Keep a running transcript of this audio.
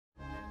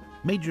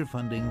Major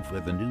funding for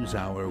the News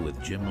Hour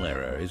with Jim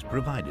Lehrer is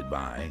provided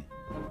by...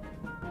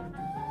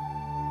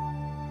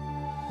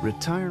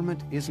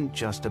 Retirement isn't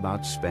just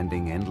about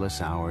spending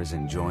endless hours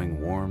enjoying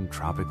warm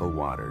tropical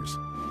waters.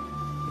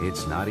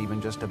 It's not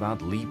even just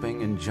about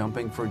leaping and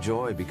jumping for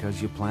joy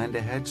because you planned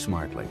ahead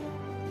smartly.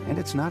 And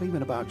it's not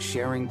even about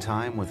sharing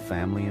time with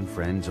family and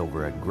friends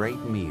over a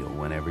great meal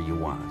whenever you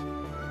want.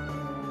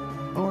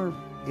 Or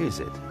is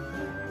it?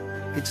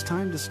 It's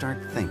time to start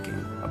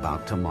thinking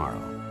about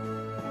tomorrow.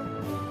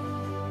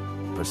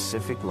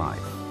 Pacific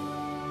Life,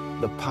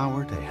 the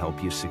power to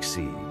help you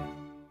succeed.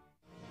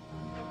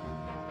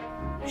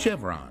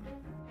 Chevron.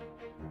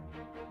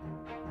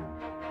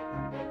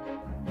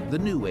 The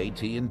new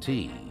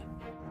AT&T.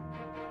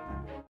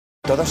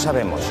 Todos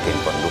sabemos quién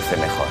conduce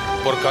mejor.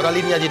 Porque ahora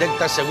Línea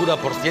Directa asegura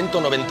por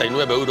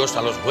 199 euros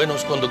a los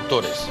buenos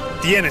conductores.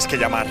 Tienes que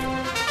llamar.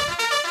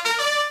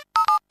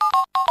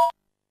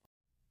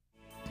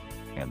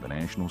 And the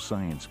National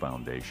Science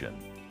Foundation,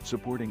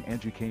 supporting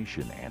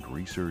education and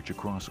research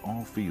across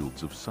all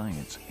fields of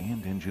science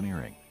and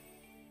engineering.